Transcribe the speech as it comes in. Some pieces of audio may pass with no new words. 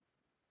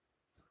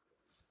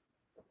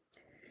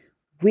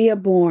We are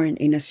born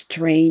in a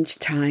strange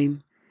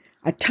time,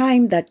 a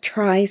time that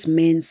tries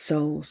men's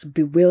souls.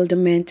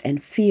 Bewilderment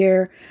and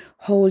fear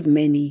hold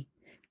many.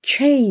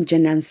 Change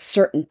and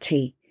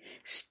uncertainty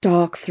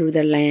stalk through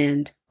the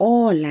land,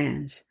 all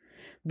lands.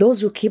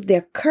 Those who keep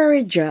their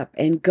courage up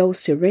and go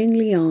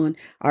serenely on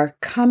are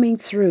coming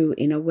through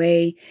in a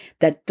way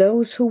that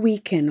those who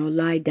weaken or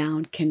lie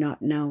down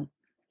cannot know.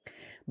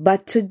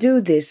 But to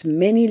do this,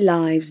 many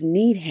lives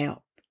need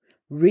help,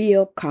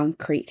 real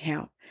concrete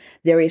help.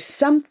 There is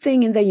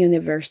something in the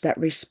universe that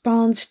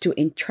responds to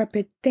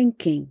intrepid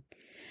thinking.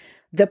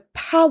 The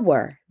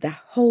power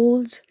that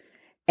holds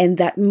and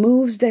that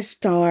moves the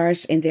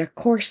stars in their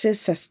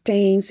courses,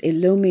 sustains,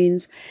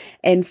 illumines,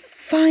 and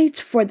fights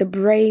for the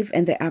brave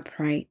and the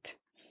upright.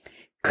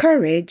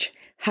 Courage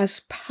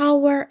has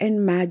power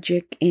and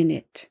magic in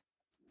it.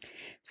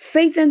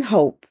 Faith and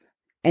hope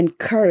and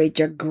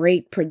courage are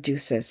great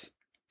producers.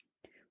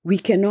 We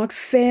cannot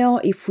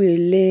fail if we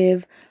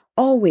live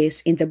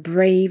always in the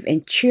brave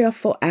and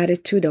cheerful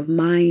attitude of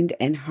mind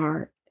and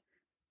heart.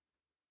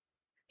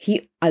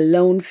 He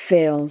alone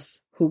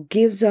fails who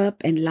gives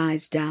up and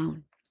lies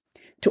down.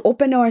 To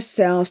open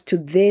ourselves to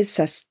this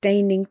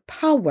sustaining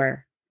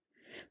power,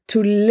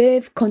 to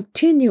live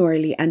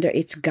continually under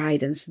its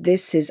guidance,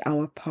 this is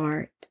our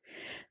part.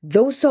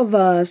 Those of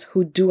us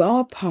who do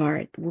our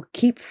part will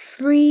keep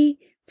free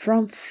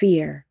from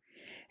fear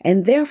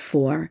and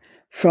therefore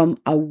from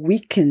a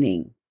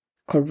weakening,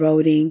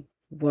 corroding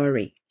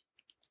worry.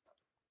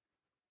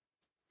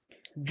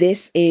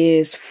 This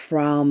is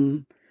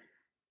from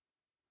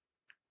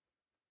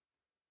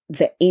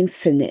The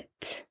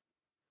Infinite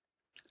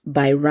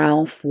by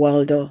Ralph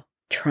Waldo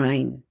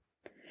Trine.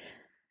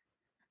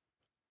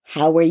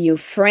 How are you,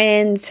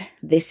 friends?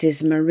 This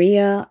is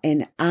Maria,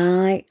 and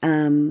I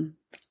am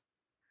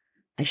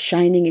a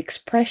shining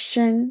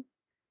expression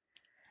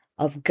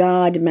of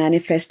God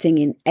manifesting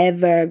in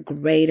ever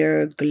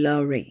greater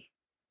glory.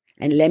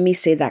 And let me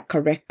say that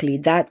correctly.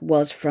 That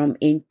was from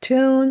In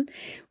Tune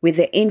with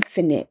the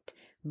Infinite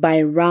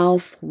by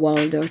Ralph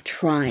Waldo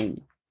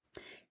Trine.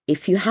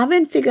 If you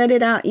haven't figured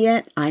it out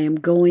yet, I am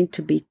going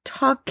to be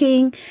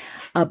talking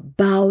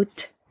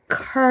about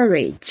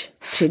courage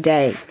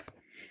today.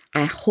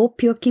 I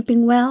hope you're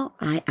keeping well.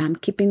 I am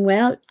keeping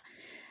well.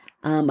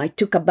 I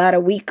took about a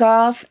week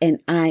off and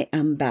I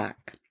am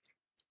back.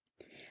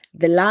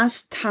 The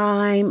last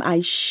time I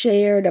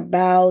shared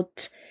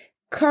about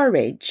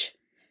courage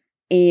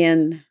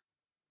in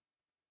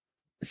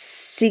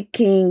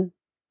seeking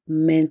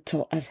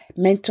mental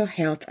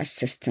health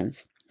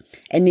assistance,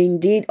 and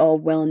indeed or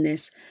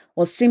wellness,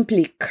 or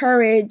simply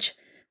courage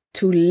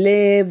to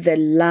live the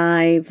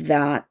life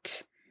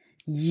that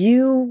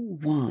you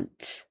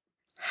want,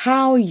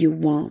 how you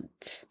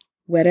want,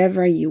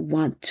 whatever you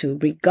want to,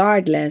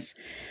 regardless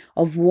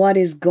of what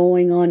is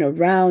going on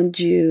around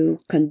you,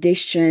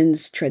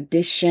 conditions,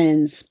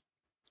 traditions,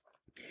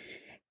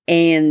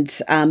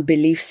 and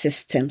belief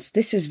systems.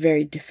 This is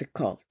very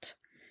difficult.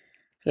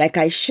 Like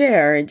I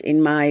shared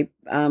in my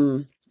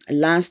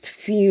last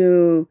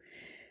few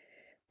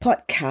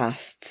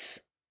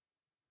podcasts,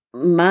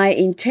 my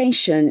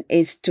intention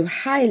is to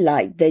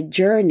highlight the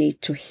journey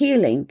to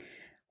healing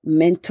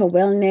mental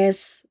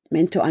wellness,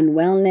 mental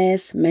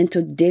unwellness,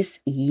 mental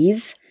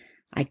dis-ease.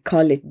 I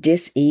call it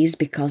dis-ease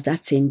because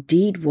that's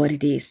indeed what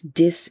it is,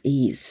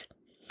 dis-ease.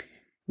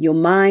 Your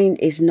mind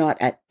is not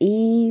at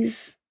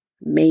ease,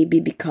 maybe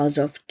because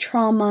of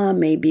trauma,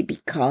 maybe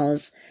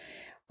because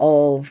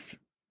of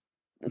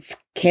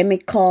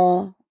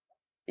chemical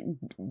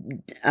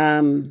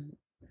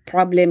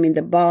problem in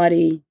the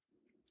body.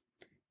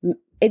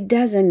 It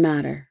doesn't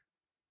matter.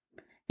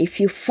 If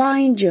you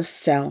find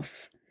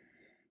yourself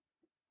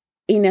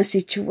in a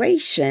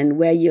situation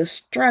where you're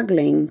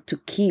struggling to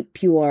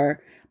keep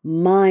your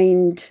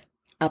mind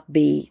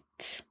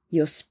upbeat,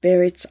 your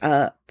spirits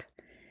up,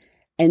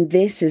 and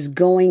this is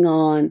going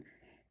on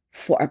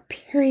for a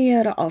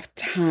period of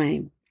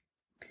time,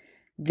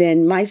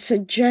 then my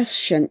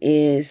suggestion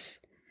is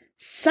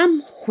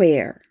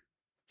somewhere,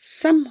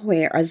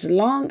 as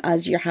long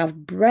as you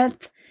have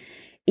breath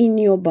in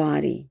your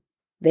body,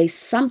 there's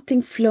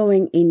something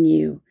flowing in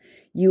you,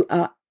 you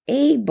are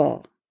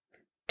able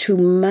to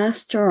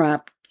muster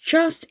up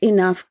just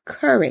enough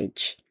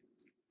courage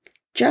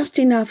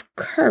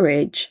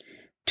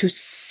to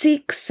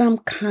seek some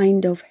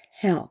kind of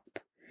help,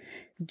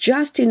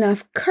 just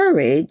enough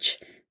courage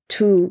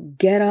to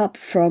get up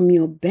from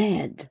your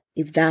bed,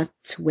 if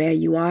that's where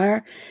you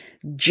are,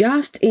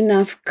 just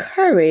enough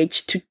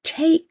courage to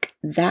take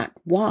that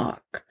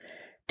walk,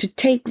 to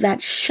take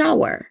that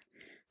shower,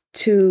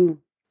 to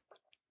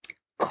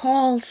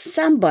call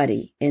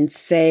somebody and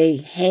say,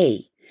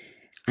 hey,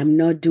 I'm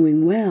not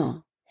doing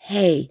well.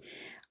 Hey,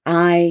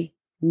 I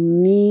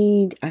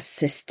need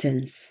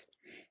assistance.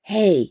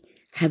 Hey,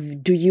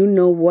 do you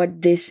know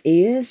what this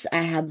is?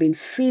 I have been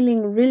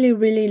feeling really,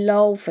 really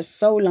low for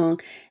so long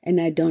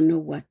and I don't know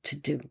what to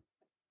do.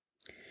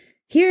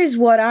 Here's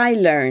what I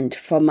learned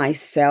for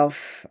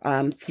myself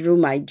through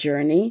my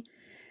journey,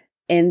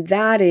 and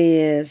that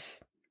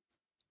is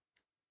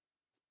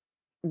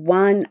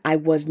one, I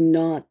was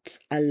not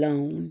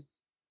alone.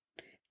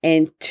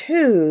 And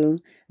two,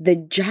 the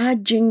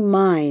judging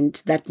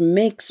mind that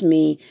makes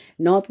me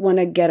not want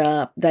to get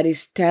up,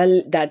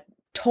 that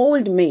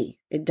told me,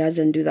 it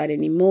doesn't do that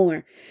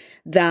anymore,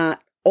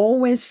 that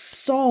always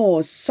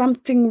saw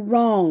something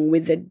wrong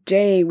with the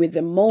day, with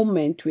the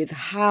moment, with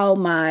how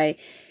my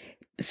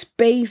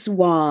space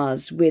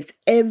was, with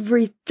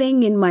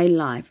everything in my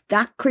life.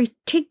 That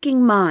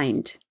critiquing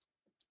mind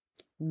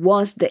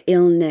was the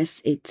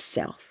illness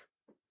itself.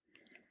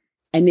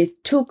 And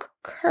it took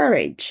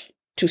courage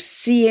to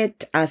see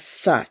it as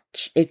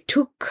such. It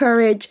took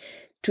courage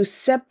to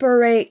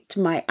separate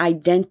my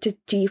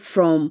identity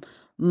from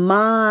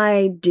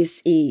my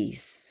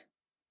disease,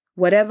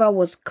 whatever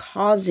was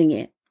causing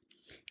it.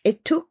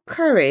 It took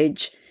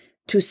courage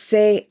to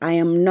say, I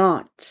am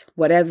not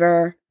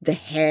whatever the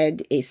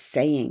head is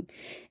saying.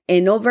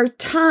 And over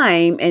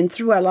time, and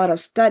through a lot of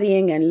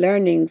studying and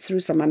learning through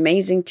some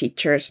amazing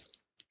teachers,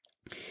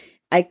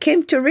 I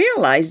came to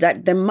realize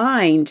that the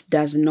mind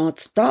does not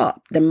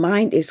stop. The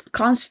mind is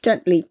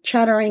constantly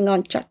chattering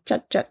on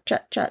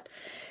chat.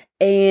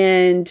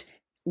 And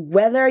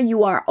whether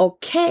you are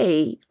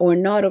okay or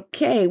not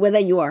okay, whether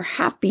you are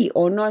happy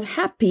or not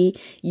happy,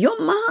 your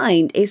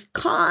mind is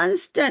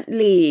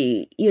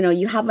constantly,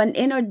 you have an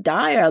inner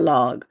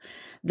dialogue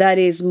that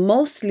is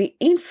mostly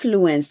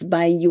influenced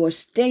by your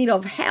state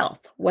of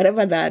health,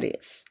 whatever that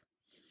is.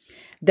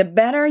 The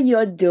better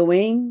you're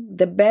doing,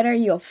 the better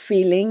you're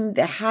feeling,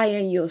 the higher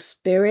your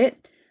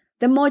spirit,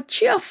 the more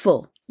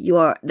cheerful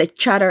the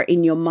chatter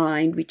in your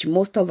mind, which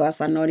most of us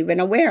are not even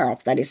aware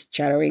of, that is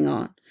chattering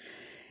on.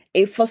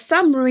 If for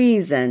some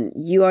reason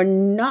you are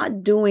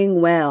not doing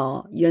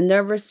well, your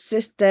nervous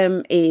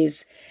system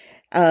is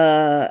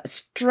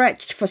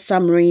stretched for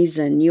some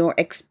reason, you're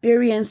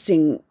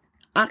experiencing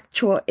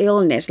actual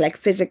illness like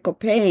physical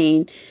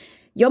pain,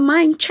 your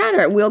mind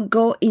chatter will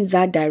go in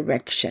that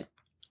direction.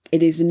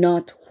 It is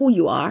not who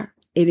you are.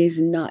 It is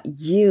not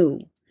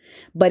you.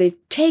 But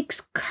it takes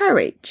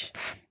courage.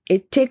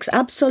 It takes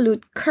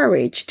absolute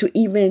courage to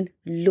even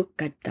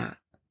look at that.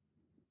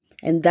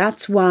 And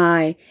that's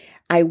why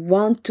I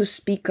want to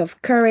speak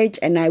of courage,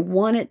 and I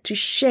wanted to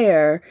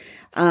share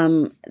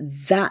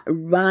that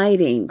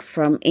writing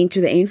from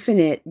Into the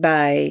Infinite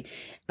by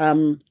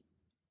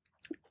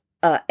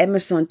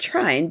Emerson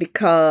Trine,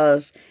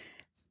 because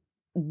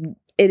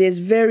it is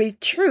very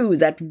true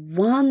that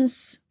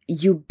once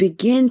you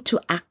begin to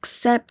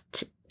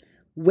accept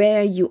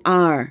where you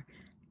are,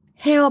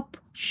 help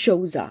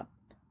shows up.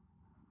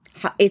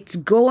 It's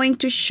going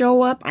to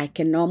show up. I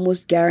can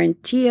almost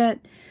guarantee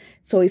it.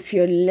 So if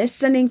you're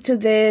listening to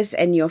this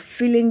and you're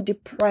feeling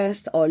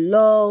depressed or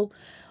low,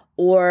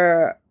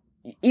 or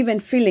even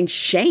feeling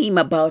shame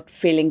about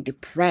feeling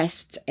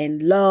depressed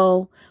and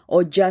low,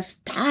 or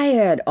just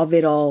tired of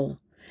it all,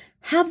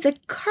 have the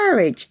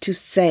courage to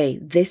say,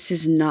 this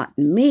is not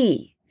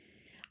me.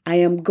 I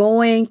am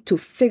going to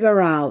figure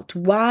out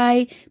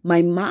why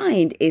my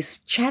mind is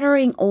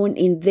chattering on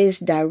in this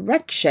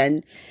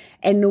direction,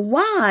 and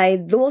why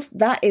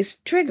that is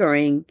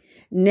triggering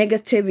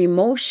negative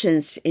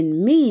emotions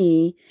in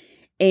me.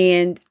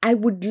 And I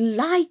would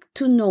like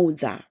to know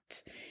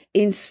that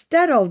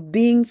instead of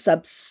being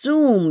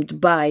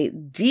subsumed by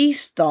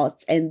these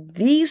thoughts and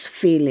these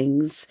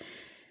feelings,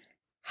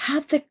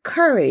 have the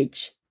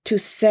courage to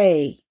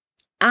say,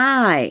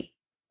 I,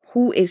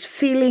 who is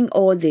feeling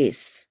all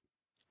this,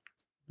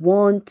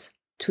 want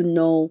to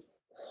know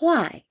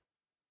why.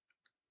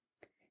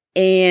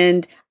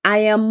 And I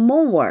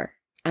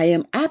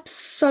am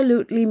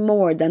absolutely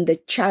more than the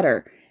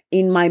chatter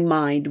in my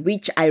mind,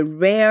 which I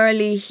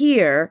rarely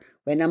hear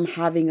when I'm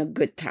having a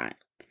good time,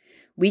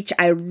 which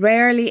I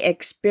rarely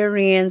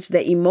experience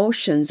the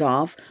emotions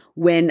of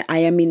when I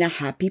am in a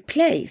happy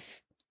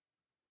place,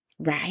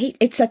 right?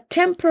 It's a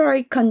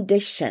temporary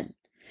condition,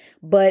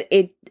 but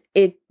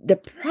the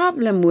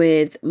problem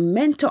with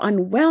mental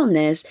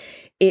unwellness,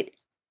 it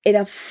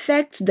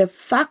affects the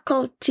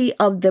faculty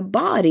of the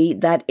body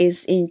that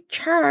is in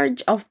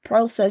charge of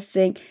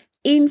processing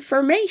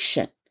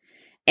information.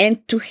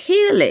 And to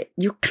heal it,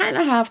 you kind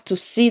of have to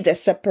see the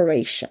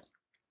separation.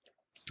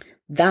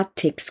 That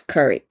takes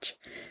courage.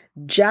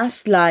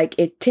 Just like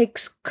it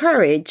takes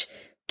courage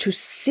to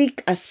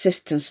seek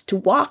assistance, to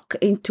walk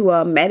into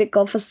a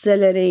medical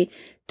facility,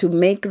 to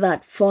make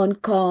that phone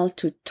call,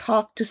 to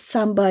talk to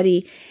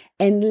somebody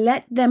and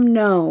let them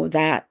know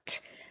that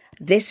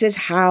this is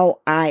how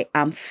I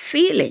am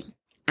feeling.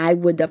 I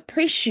would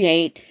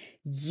appreciate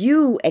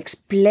you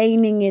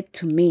explaining it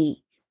to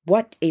me.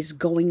 What is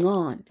going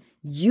on?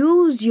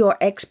 Use your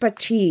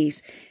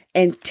expertise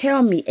and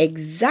tell me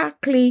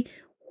exactly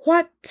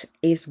what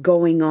is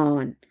going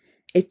on.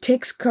 It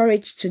takes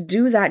courage to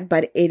do that,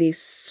 but it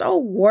is so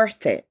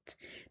worth it,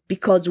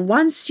 because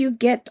once you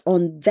get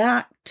on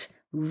that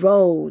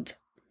road,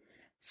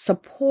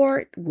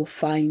 support will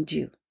find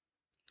you.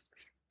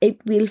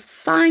 It will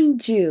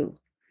find you.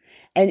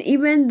 And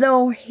even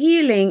though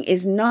healing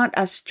is not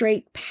a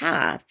straight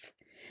path,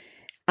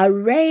 a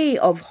ray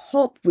of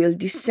hope will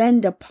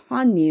descend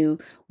upon you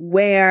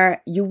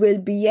where you will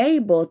be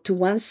able to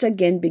once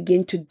again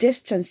begin to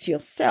distance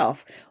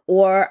yourself,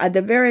 or at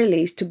the very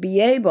least to be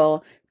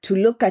able to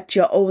look at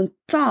your own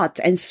thoughts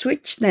and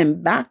switch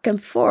them back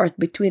and forth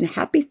between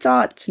happy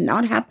thoughts,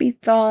 not happy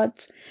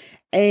thoughts,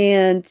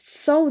 and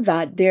so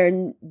that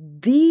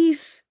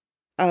this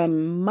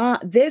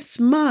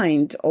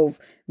mind of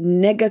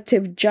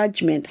negative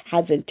judgment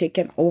hasn't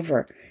taken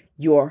over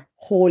your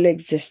whole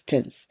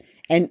existence.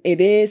 And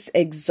it is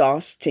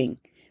exhausting.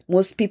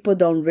 Most people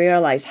don't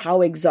realize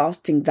how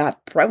exhausting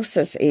that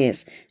process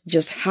is.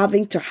 Just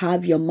having to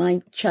have your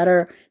mind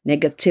chatter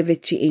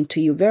negativity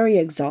into you. Very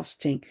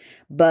exhausting.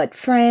 But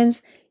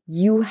friends,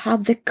 you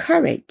have the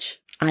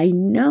courage. I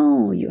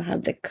know you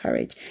have the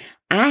courage.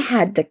 I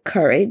had the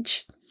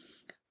courage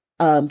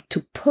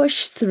to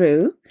push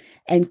through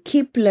and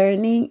keep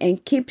learning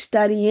and keep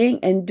studying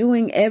and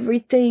doing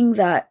everything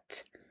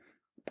that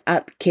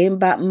came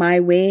back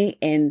my way.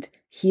 And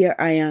here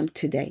I am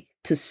today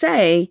to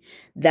say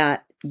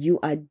that you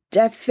are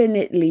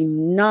definitely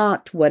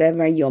not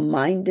whatever your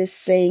mind is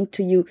saying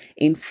to you.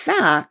 In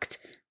fact,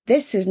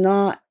 this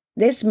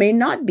may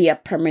not be a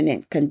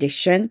permanent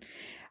condition.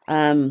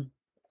 And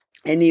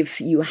if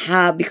you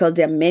have, because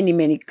there are many,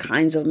 many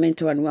kinds of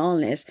mental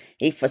wellness,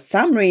 if for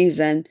some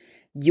reason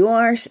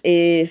yours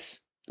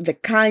is the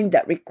kind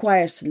that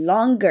requires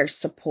longer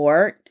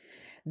support,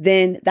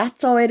 then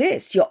that's all it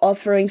is. You're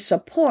offering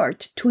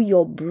support to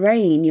your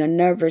brain, your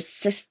nervous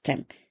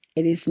system.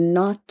 It is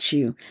not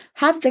you.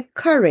 Have the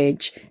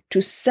courage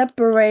to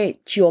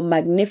separate your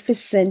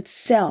magnificent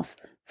self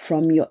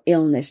from your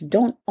illness.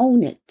 Don't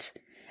own it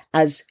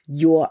as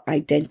your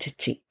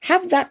identity.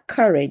 Have that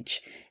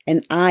courage.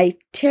 And I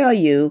tell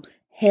you,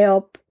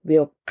 help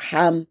will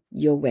come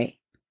your way.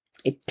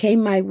 It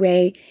came my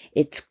way.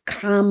 It's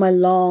come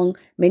along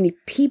many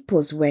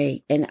people's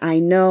way. And I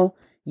know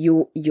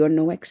you're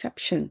no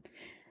exception.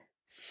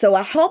 So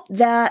I hope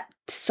that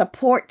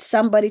supports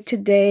somebody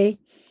today.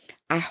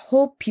 I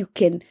hope you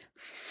can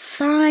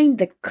find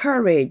the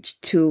courage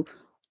to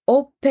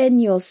open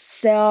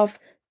yourself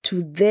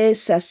to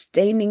this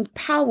sustaining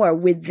power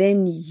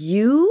within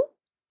you.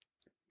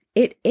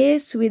 It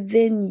is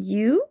within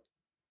you,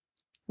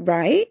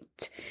 right?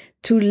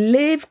 To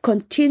live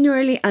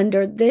continually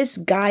under this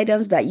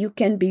guidance that you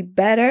can be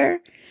better,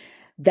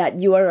 that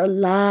you are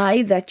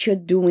alive, that you're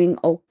doing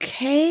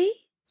okay,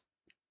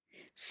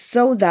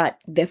 so that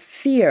the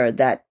fear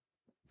that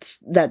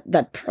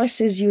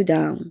presses you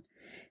down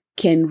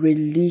can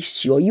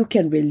release you, or you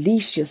can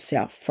release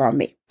yourself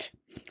from it,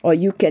 or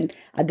you can,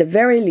 at the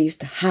very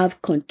least,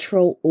 have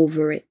control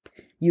over it.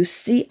 You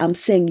see, I'm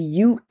saying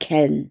you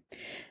can.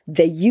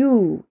 The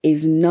you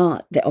is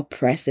not the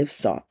oppressive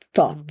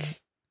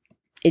thoughts.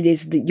 It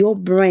is your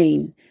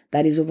brain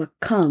that is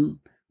overcome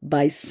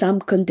by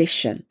some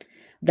condition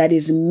that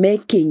is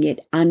making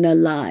it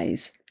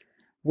analyze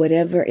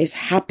whatever is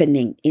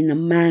happening in a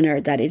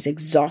manner that is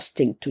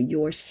exhausting to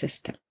your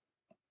system.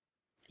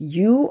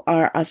 You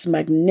are as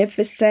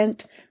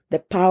magnificent. The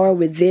power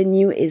within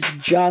you is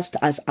just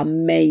as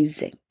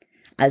amazing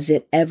as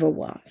it ever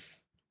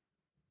was.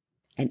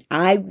 And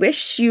I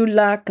wish you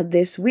luck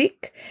this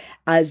week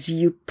as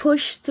you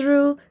push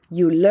through,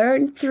 you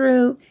learn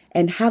through,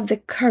 and have the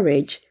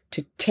courage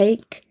to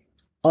take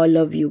all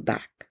of you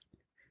back.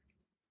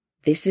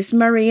 This is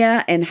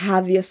Maria, and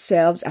have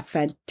yourselves a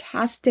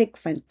fantastic,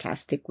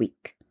 fantastic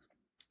week.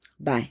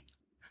 Bye.